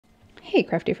Hey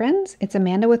Crafty friends, it's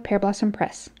Amanda with Pear Blossom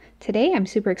Press. Today I'm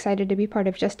super excited to be part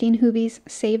of Justine Hoovy's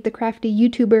Save the Crafty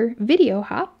YouTuber video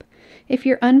hop. If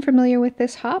you're unfamiliar with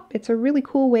this hop, it's a really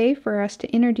cool way for us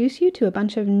to introduce you to a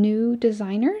bunch of new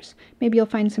designers. Maybe you'll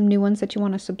find some new ones that you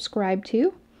want to subscribe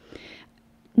to.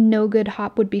 No good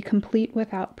hop would be complete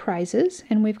without prizes,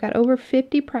 and we've got over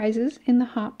 50 prizes in the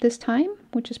hop this time,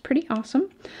 which is pretty awesome.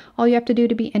 All you have to do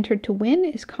to be entered to win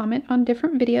is comment on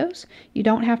different videos. You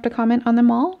don't have to comment on them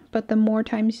all, but the more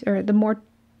times or the more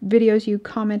videos you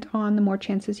comment on, the more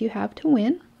chances you have to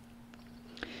win.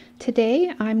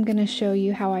 Today I'm going to show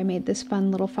you how I made this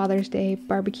fun little Father's Day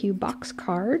barbecue box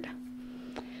card.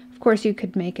 Of course you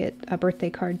could make it a birthday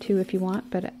card too if you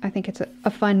want, but I think it's a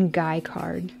fun guy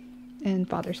card. And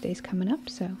Father's Day's coming up,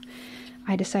 so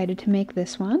I decided to make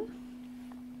this one.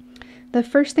 The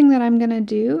first thing that I'm going to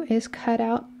do is cut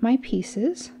out my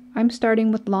pieces. I'm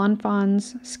starting with Lawn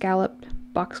Fawn's scalloped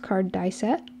box card die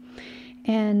set.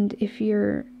 And if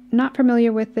you're not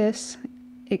familiar with this,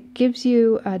 it gives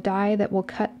you a die that will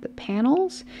cut the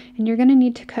panels, and you're going to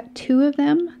need to cut 2 of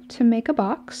them to make a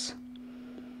box.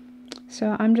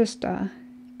 So I'm just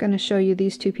going to show you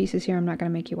these 2 pieces here. I'm not going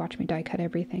to make you watch me die cut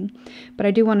everything, but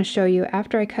I do want to show you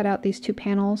after I cut out these 2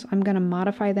 panels, I'm going to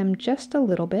modify them just a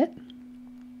little bit.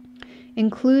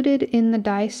 Included in the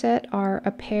die set are a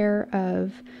pair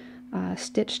of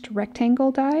stitched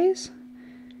rectangle dies,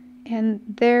 and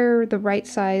they're the right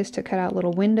size to cut out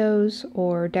little windows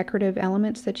or decorative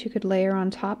elements that you could layer on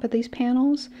top of these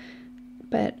panels,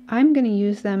 but I'm going to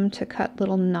use them to cut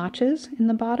little notches in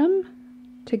the bottom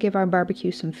to give our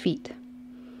barbecue some feet.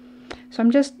 So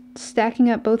I'm just stacking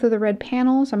up both of the red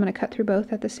panels. I'm going to cut through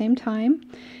both at the same time,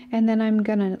 and then I'm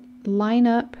going to line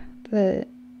up the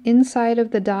inside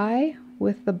of the die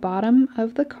with the bottom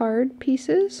of the card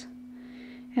pieces,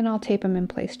 and I'll tape them in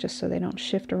place just so they don't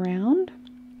shift around.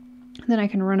 Then I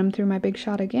can run them through my Big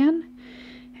Shot again,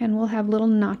 and we'll have little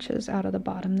notches out of the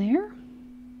bottom there.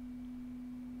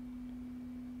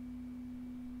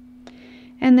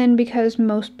 And then because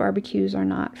most barbecues are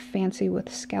not fancy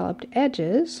with scalloped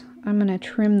edges, I'm going to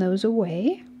trim those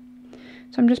away.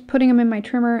 So I'm just putting them in my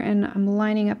trimmer, and I'm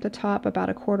lining up the top about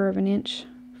 1/4 of an inch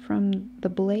from the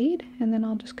blade, and then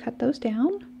I'll just cut those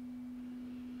down.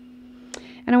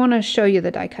 And I want to show you the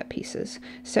die cut pieces.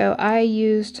 So I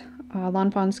used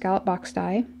Lawn Fawn scallop box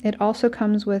die. It also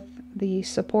comes with the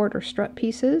support or strut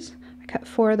pieces. I cut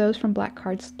 4 of those from black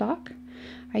cardstock.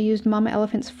 I used Mama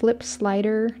Elephant's flip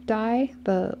slider die,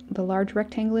 the large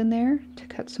rectangle in there, to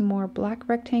cut some more black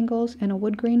rectangles and a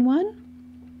wood grain one.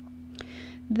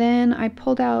 Then I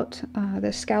pulled out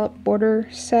the scallop border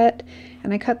set,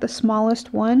 and I cut the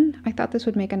smallest one. I thought this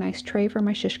would make a nice tray for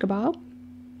my shish kebab.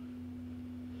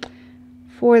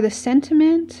 For the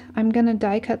sentiment, I'm going to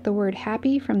die cut the word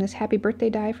happy from this happy birthday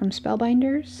die from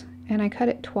Spellbinders, and I cut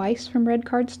it twice from red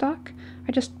cardstock.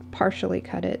 I just partially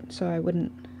cut it so I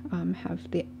wouldn't have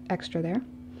the extra there.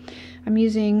 I'm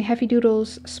using Heffy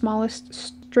Doodle's smallest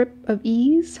strip of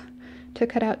ease to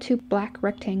cut out 2 black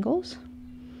rectangles.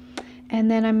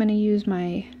 And then I'm going to use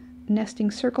my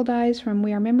nesting circle dies from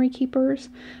We Are Memory Keepers.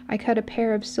 I cut a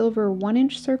pair of silver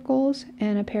 1-inch circles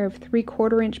and a pair of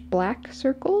 3/4 inch black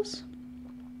circles.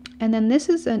 And then this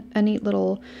is a neat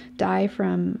little die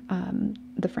from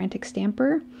the Frantic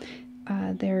Stamper.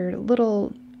 They're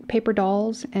little paper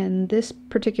dolls, and this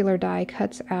particular die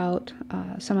cuts out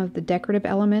some of the decorative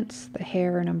elements, the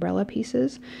hair and umbrella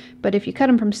pieces, but if you cut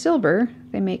them from silver,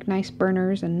 they make nice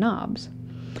burners and knobs.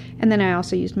 And then I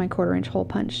also used my 1/4 inch hole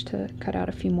punch to cut out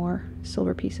a few more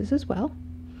silver pieces as well.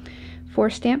 For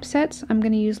stamp sets, I'm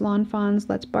going to use Lawn Fawn's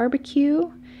Let's Barbecue,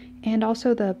 and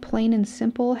also the Plain and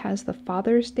Simple has the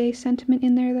Father's Day sentiment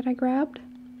in there that I grabbed.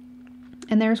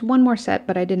 And there's one more set,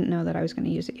 but I didn't know that I was going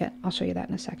to use it yet. I'll show you that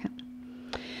in a second.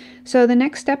 So the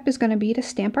next step is going to be to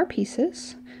stamp our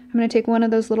pieces. I'm going to take one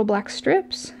of those little black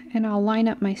strips, and I'll line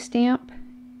up my stamp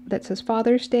that says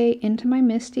Father's Day into my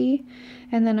MISTI,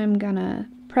 and then I'm going to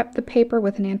prep the paper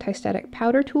with an anti-static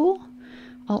powder tool.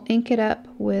 I'll ink it up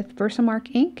with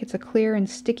Versamark ink. It's a clear and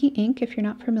sticky ink if you're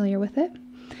not familiar with it.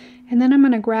 And then I'm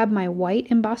going to grab my white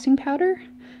embossing powder.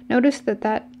 Notice that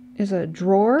that is a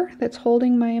drawer that's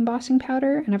holding my embossing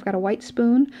powder, and I've got a white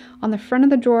spoon. On the front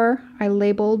of the drawer, I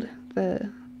labeled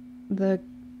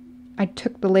I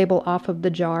took the label off of the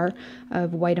jar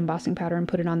of white embossing powder and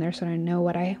put it on there so I know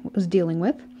what I was dealing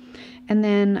with. And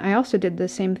then I also did the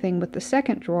same thing with the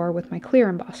second drawer with my clear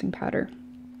embossing powder.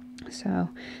 So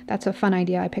that's a fun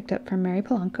idea I picked up from Mary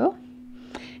Polanco.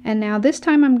 And now this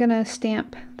time I'm going to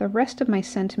stamp the rest of my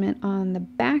sentiment on the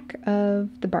back of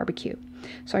the barbecue.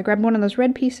 So I grabbed one of those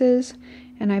red pieces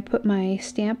and I put my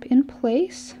stamp in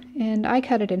place, and I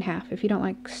cut it in half. If you don't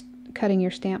like cutting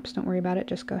your stamps, don't worry about it.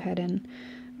 Just go ahead and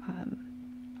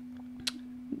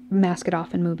mask it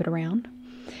off and move it around.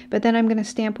 But then I'm going to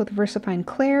stamp with VersaFine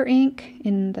Clair ink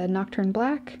in the Nocturne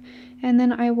Black, and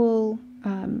then I will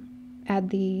add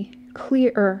the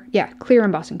clear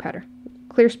embossing powder.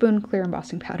 Clear spoon, clear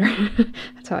embossing powder.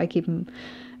 That's how I keep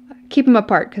them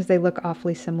apart, because they look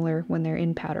awfully similar when they're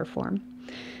in powder form.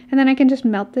 And then I can just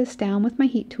melt this down with my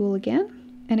heat tool again,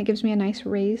 and it gives me a nice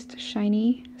raised,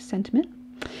 shiny sentiment.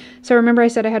 So remember I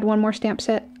said I had one more stamp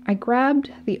set. I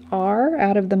grabbed the R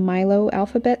out of the Milo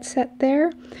alphabet set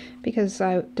there because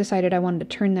I decided I wanted to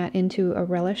turn that into a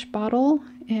relish bottle,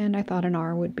 and I thought an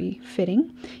R would be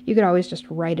fitting. You could always just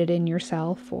write it in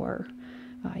yourself or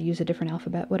use a different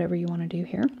alphabet, whatever you want to do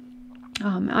here.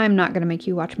 I'm not going to make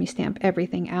you watch me stamp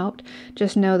everything out.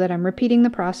 Just know that I'm repeating the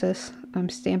process. I'm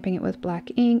stamping it with black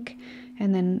ink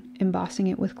and then embossing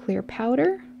it with clear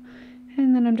powder.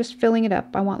 And then I'm just filling it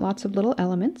up. I want lots of little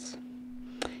elements.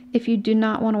 If you do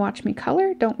not want to watch me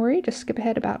color, don't worry. Just skip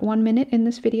ahead about 1 minute in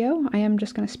this video. I am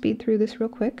just going to speed through this real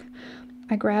quick.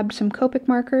 I grabbed some Copic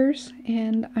markers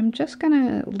and I'm just going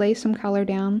to lay some color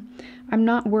down. I'm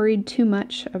not worried too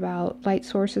much about light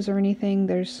sources or anything.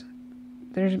 There's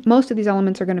most of these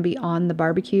elements are going to be on the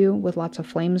barbecue with lots of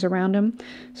flames around them,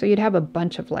 so you'd have a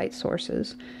bunch of light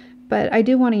sources. But I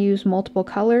do want to use multiple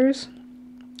colors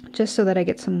just so that I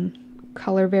get some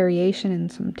color variation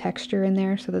and some texture in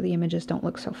there so that the images don't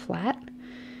look so flat.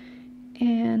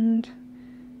 And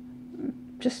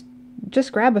just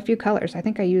grab a few colors. I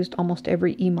think I used almost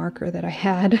every E marker that I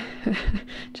had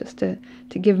just to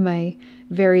give my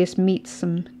various meats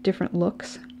some different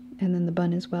looks. And then the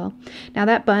bun as well. Now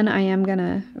that bun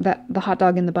the hot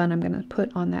dog in the bun I'm gonna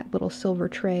put on that little silver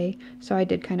tray, so I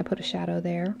did kind of put a shadow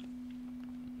there.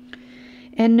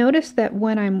 And notice that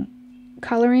when I'm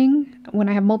coloring, when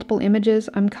I have multiple images,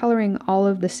 I'm coloring all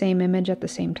of the same image at the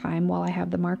same time while I have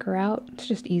the marker out. It's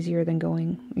just easier than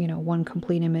going, one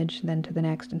complete image, then to the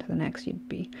next and to the next. You'd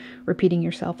be repeating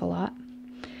yourself a lot.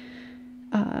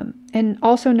 And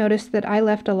also notice that I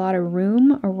left a lot of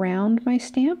room around my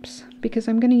stamps because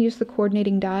I'm going to use the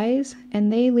coordinating dies,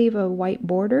 and they leave a white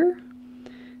border.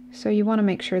 So you want to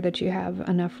make sure that you have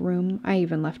enough room. I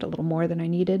even left a little more than I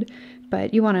needed,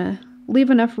 but you want to leave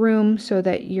enough room so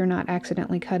that you're not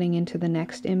accidentally cutting into the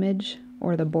next image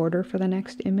or the border for the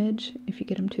next image if you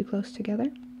get them too close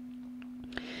together.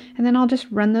 And then I'll just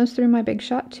run those through my Big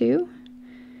Shot too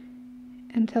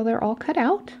until they're all cut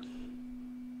out.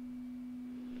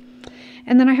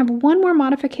 And then I have one more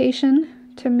modification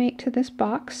to make to this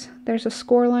box. There's a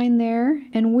score line there,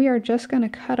 and we are just going to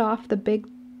cut off the big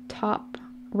top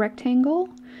rectangle.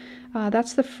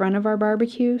 That's the front of our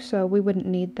barbecue, so we wouldn't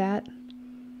need that.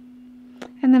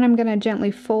 And then I'm going to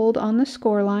gently fold on the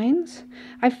score lines.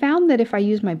 I found that if I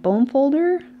use my bone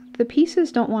folder, the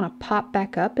pieces don't want to pop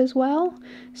back up as well.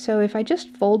 So if I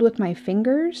just fold with my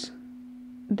fingers,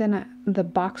 then the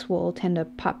box will tend to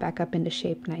pop back up into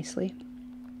shape nicely.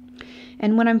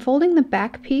 And when I'm folding the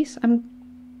back piece,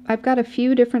 I've got a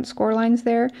few different score lines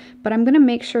there, but I'm going to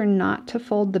make sure not to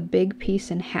fold the big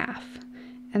piece in half.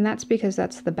 And that's because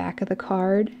that's the back of the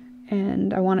card,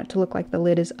 and I want it to look like the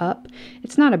lid is up.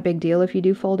 It's not a big deal if you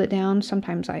do fold it down.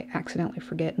 Sometimes I accidentally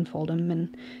forget and fold them,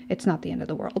 and it's not the end of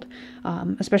the world,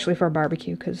 especially for a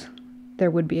barbecue, because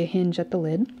there would be a hinge at the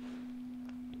lid.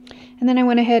 And then I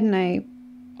went ahead and I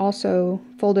also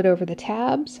folded over the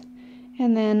tabs.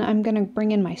 And then I'm going to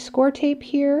bring in my score tape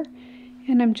here,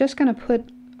 and I'm just going to put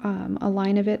a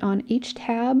line of it on each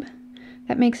tab.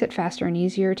 That makes it faster and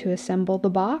easier to assemble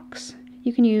the box.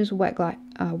 You can use wet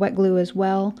glue as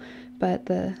well, but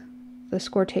the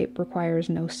score tape requires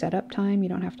no setup time. You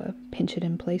don't have to pinch it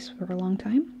in place for a long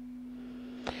time.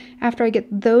 After I get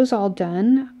those all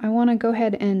done, I want to go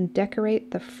ahead and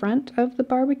decorate the front of the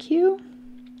barbecue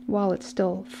while it's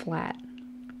still flat.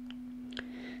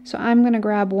 So I'm going to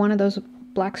grab one of those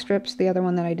black strips, the other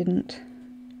one that I didn't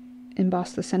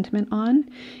emboss the sentiment on,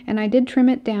 and I did trim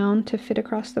it down to fit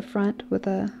across the front with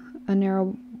a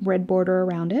narrow red border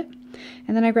around it.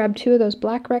 And then I grabbed two of those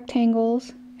black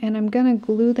rectangles, and I'm going to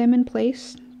glue them in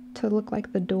place to look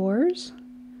like the doors.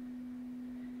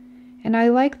 And I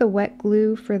like the wet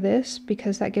glue for this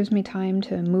because that gives me time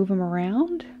to move them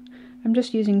around. I'm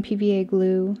just using PVA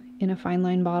glue in a fine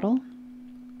line bottle.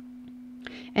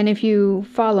 And if you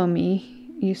follow me,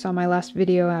 you saw my last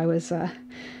video, I was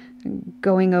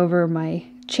going over my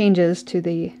changes to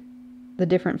the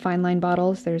different fine line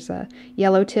bottles. There's a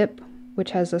yellow tip,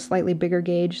 which has a slightly bigger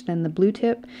gauge than the blue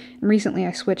tip. And recently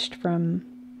I switched from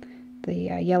the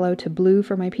yellow to blue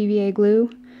for my PVA glue,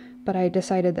 but I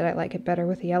decided that I like it better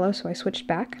with the yellow, so I switched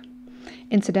back.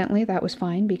 Incidentally, that was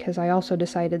fine because I also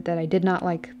decided that I did not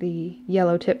like the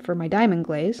yellow tip for my diamond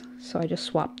glaze, so I just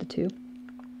swapped the two.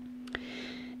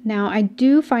 Now, I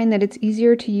do find that it's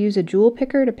easier to use a jewel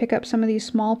picker to pick up some of these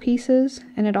small pieces,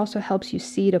 and it also helps you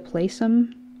see to place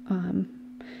them.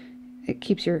 It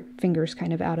keeps your fingers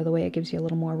kind of out of the way. It gives you a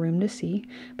little more room to see,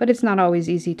 but it's not always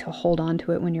easy to hold on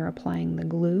to it when you're applying the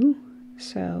glue.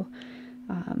 So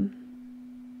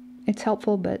it's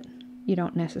helpful, but you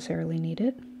don't necessarily need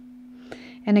it.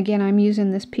 And again, I'm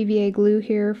using this PVA glue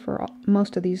here for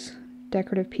most of these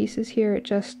decorative pieces here. It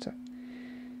just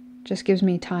gives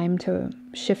me time to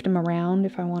shift them around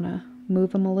if I want to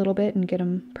move them a little bit and get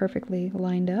them perfectly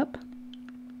lined up.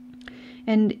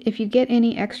 And if you get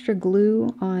any extra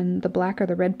glue on the black or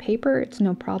the red paper, it's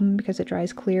no problem because it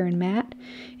dries clear and matte.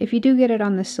 If you do get it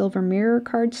on the silver mirror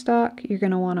cardstock, you're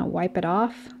going to want to wipe it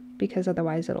off because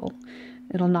otherwise it'll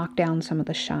knock down some of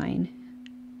the shine.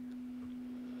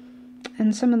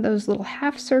 And some of those little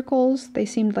half circles, they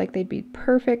seemed like they'd be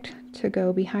perfect to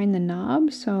go behind the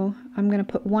knob. So I'm going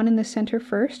to put one in the center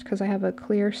first because I have a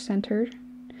clear center.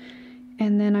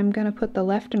 And then I'm going to put the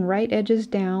left and right edges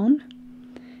down.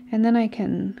 And then I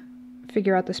can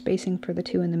figure out the spacing for the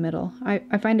two in the middle.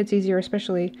 I find it's easier,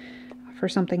 especially for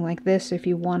something like this, if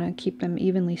you want to keep them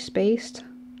evenly spaced,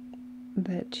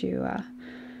 that you...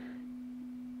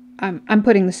 I'm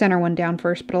putting the center one down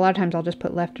first, but a lot of times I'll just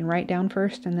put left and right down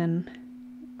first and then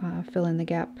fill in the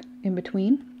gap in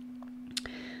between.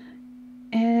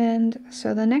 And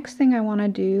so the next thing I want to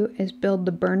do is build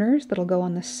the burners that'll go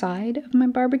on the side of my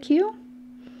barbecue.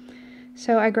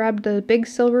 So I grabbed the big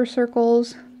silver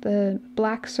circles, the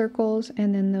black circles,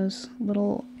 and then those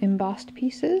little embossed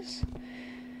pieces.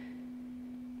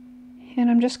 And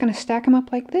I'm just going to stack them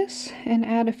up like this and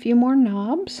add a few more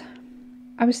knobs.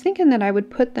 I was thinking that I would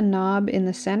put the knob in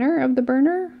the center of the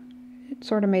burner. It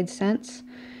sort of made sense.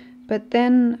 But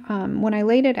then when I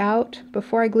laid it out,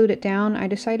 before I glued it down, I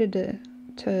decided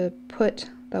to put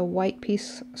the white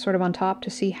piece sort of on top to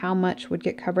see how much would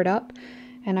get covered up.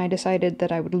 And I decided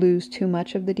that I would lose too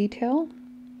much of the detail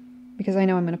because I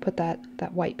know I'm going to put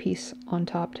that white piece on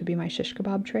top to be my shish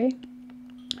kebab tray.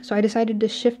 So I decided to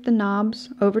shift the knobs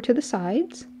over to the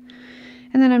sides.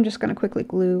 And then I'm just going to quickly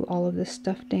glue all of this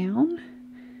stuff down.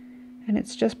 And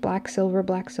it's just black, silver,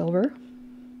 black, silver.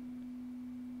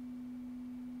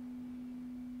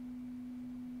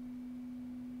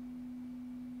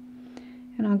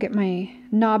 And I'll get my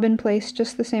knob in place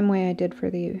just the same way I did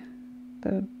for the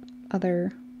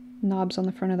other knobs on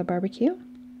the front of the barbecue.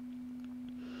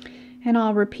 And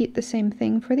I'll repeat the same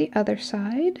thing for the other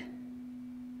side.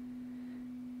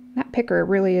 That picker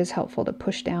really is helpful to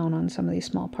push down on some of these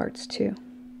small parts too.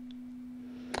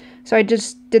 So I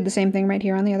just did the same thing right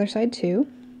here on the other side too.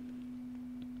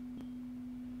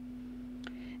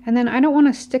 And then I don't want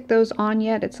to stick those on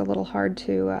yet. It's a little hard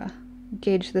to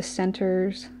gauge the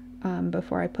centers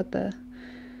before I put the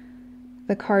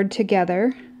card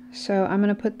together. So I'm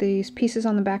going to put these pieces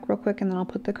on the back real quick and then I'll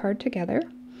put the card together.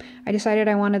 I decided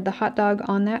I wanted the hot dog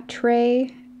on that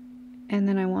tray, and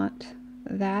then I want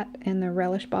that and the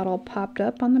relish bottle popped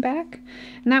up on the back.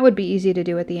 And that would be easy to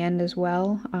do at the end as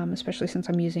well, especially since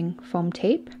I'm using foam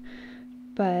tape.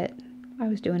 But I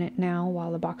was doing it now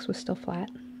while the box was still flat.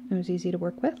 It was easy to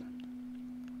work with.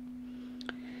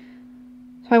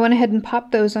 So I went ahead and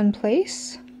popped those in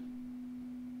place.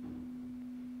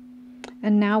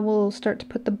 And now we'll start to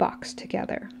put the box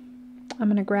together. I'm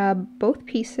going to grab both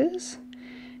pieces,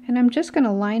 and I'm just going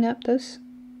to line up those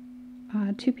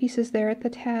two pieces there at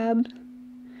the tab,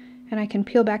 and I can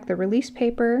peel back the release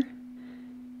paper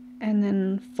and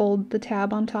then fold the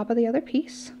tab on top of the other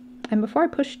piece. And before I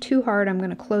push too hard, I'm going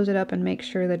to close it up and make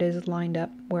sure that it is lined up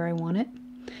where I want it.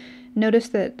 Notice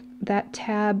that that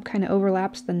tab kind of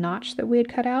overlaps the notch that we had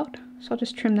cut out, so I'll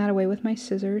just trim that away with my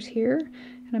scissors here.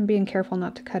 And I'm being careful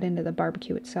not to cut into the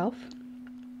barbecue itself.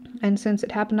 And since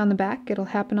it happened on the back, it'll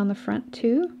happen on the front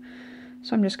too.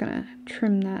 So I'm just going to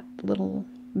trim that little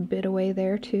bit away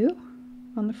there too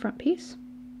on the front piece.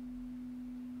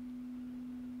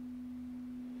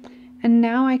 And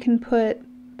now I can put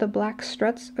the black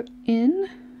struts in.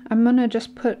 I'm going to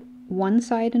just put one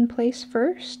side in place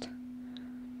first.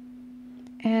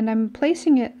 And I'm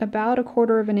placing it about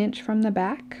 1/4 of an inch from the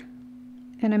back.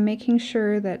 And I'm making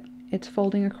sure that it's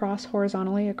folding across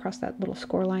horizontally across that little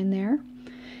score line there.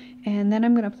 And then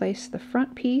I'm going to place the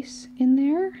front piece in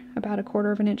there about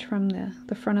 1/4 of an inch from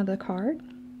the front of the card.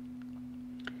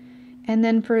 And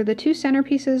then for the two center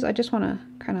pieces, I just want to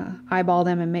kind of eyeball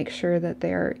them and make sure that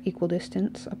they are equal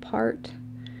distance apart.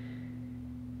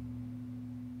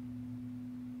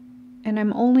 And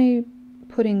I'm only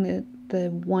putting the the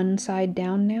one side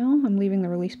down now. I'm leaving the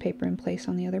release paper in place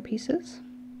on the other pieces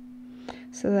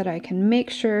so that I can make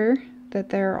sure that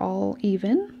they're all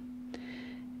even.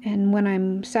 And when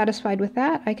I'm satisfied with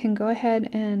that, I can go ahead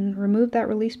and remove that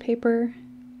release paper,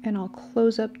 and I'll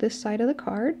close up this side of the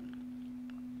card.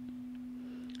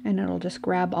 And it'll just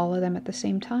grab all of them at the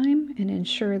same time and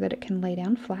ensure that it can lay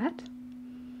down flat.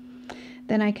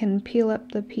 Then I can peel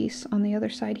up the piece on the other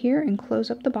side here and close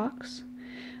up the box.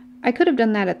 I could have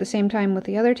done that at the same time with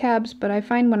the other tabs, but I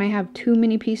find when I have too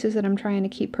many pieces that I'm trying to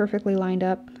keep perfectly lined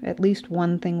up, at least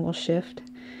one thing will shift.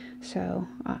 So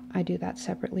I do that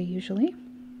separately usually.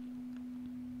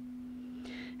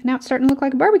 Now it's starting to look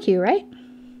like a barbecue, right?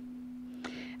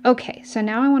 Okay, so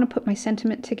now I want to put my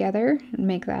sentiment together and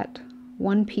make that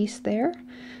one piece there.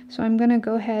 So I'm going to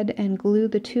go ahead and glue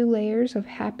the two layers of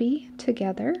happy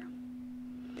together.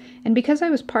 And because I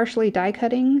was partially die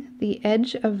cutting, the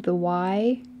edge of the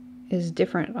Y is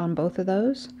different on both of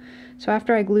those. So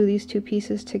after I glue these two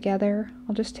pieces together,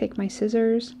 I'll just take my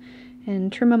scissors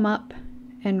and trim them up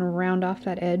and round off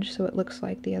that edge so it looks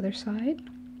like the other side.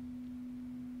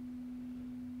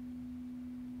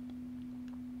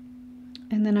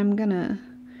 And then I'm gonna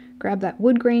grab that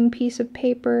wood grain piece of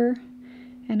paper,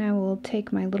 and I will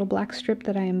take my little black strip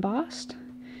that I embossed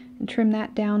and trim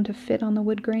that down to fit on the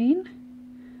wood grain.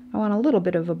 I want a little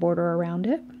bit of a border around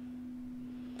it.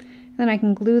 Then I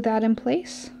can glue that in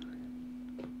place.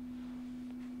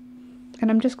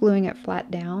 And I'm just gluing it flat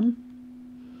down.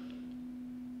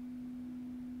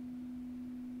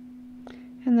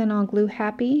 And then I'll glue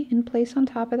happy in place on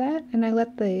top of that, and I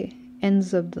let the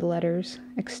ends of the letters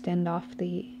extend off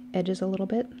the edges a little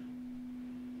bit.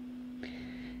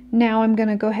 Now I'm going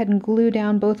to go ahead and glue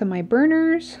down both of my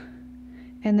burners,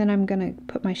 and then I'm going to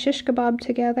put my shish kebab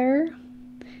together.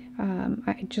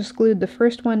 I just glued the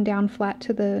first one down flat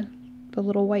to the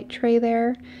little white tray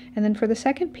there, and then for the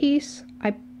second piece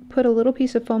I put a little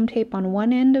piece of foam tape on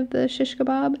one end of the shish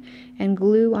kebab and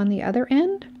glue on the other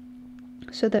end,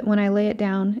 so that when I lay it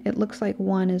down it looks like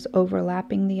one is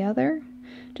overlapping the other.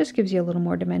 Just gives you a little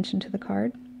more dimension to the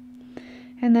card.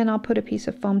 And then I'll put a piece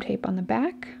of foam tape on the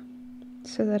back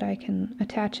so that I can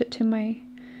attach it to my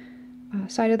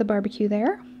side of the barbecue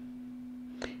there.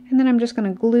 And then I'm just going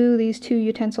to glue these two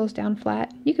utensils down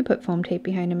flat. You could put foam tape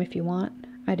behind them if you want.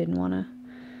 I didn't want to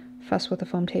fuss with the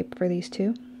foam tape for these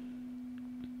two.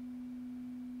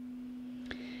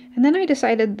 And then I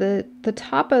decided that the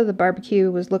top of the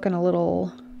barbecue was looking a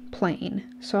little plain,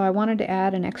 so I wanted to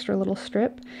add an extra little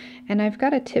strip. And I've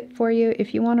got a tip for you.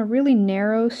 If you want a really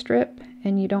narrow strip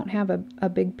and you don't have a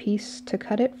big piece to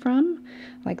cut it from,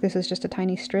 like this is just a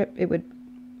tiny strip, it would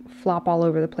flop all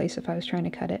over the place if I was trying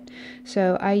to cut it.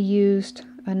 So I used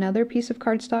another piece of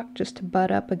cardstock just to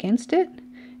butt up against it,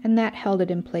 and that held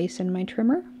it in place in my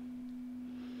trimmer.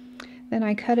 Then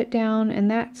I cut it down,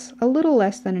 and that's a little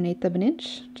less than 1/8 of an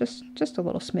inch, just a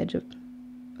little smidge of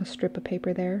a strip of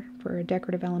paper there for a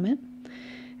decorative element.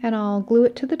 And I'll glue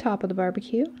it to the top of the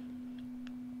barbecue.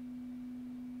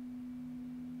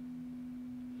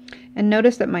 And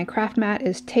notice that my craft mat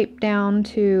is taped down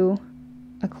to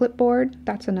a clipboard.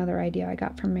 That's another idea I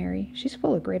got from Mary. She's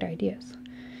full of great ideas.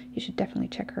 You should definitely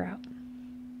check her out.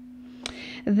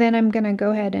 Then I'm going to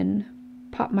go ahead and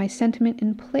pop my sentiment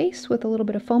in place with a little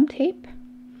bit of foam tape.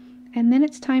 And then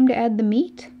it's time to add the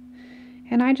meat.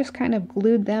 And I just kind of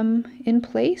glued them in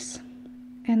place.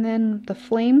 And then the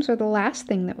flames are the last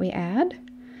thing that we add.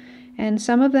 And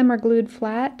some of them are glued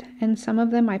flat, and some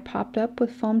of them I popped up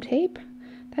with foam tape.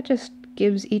 That just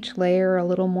gives each layer a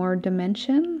little more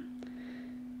dimension.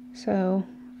 So,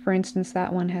 for instance,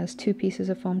 that one has 2 pieces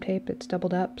of foam tape. It's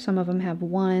doubled up. Some of them have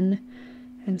 1,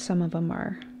 and some of them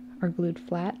are glued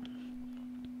flat.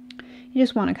 You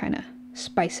just want to kind of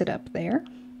spice it up there.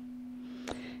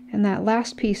 And that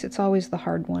last piece, it's always the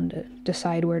hard one to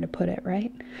decide where to put it,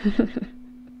 right?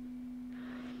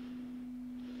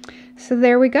 So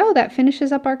there we go. That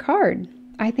finishes up our card.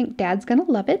 I think Dad's gonna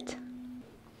love it.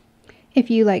 If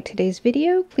you liked today's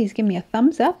video, please give me a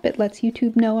thumbs up. It lets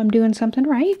YouTube know I'm doing something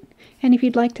right. And if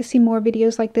you'd like to see more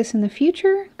videos like this in the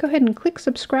future, go ahead and click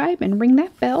subscribe and ring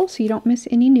that bell so you don't miss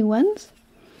any new ones.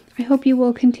 I hope you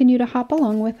will continue to hop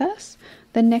along with us.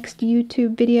 The next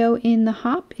YouTube video in the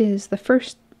hop is the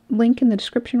first link in the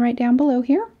description right down below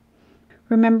here.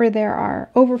 Remember, there are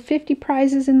over 50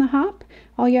 prizes in the hop.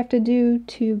 All you have to do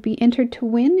to be entered to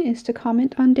win is to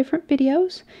comment on different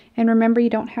videos. And remember, you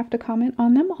don't have to comment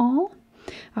on them all.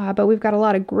 But we've got a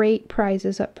lot of great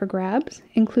prizes up for grabs,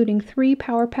 including 3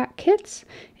 Power Pack kits.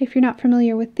 If you're not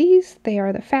familiar with these, they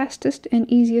are the fastest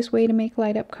and easiest way to make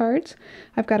light up cards.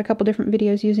 I've got a couple different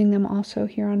videos using them also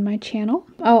here on my channel.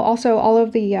 Oh, also all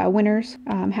of the winners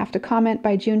have to comment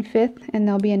by June 5th, and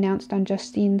they'll be announced on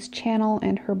Justine's channel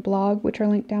and her blog, which are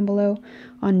linked down below,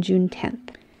 on June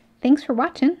 10th. Thanks for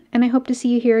watching, and I hope to see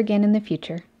you here again in the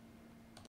future.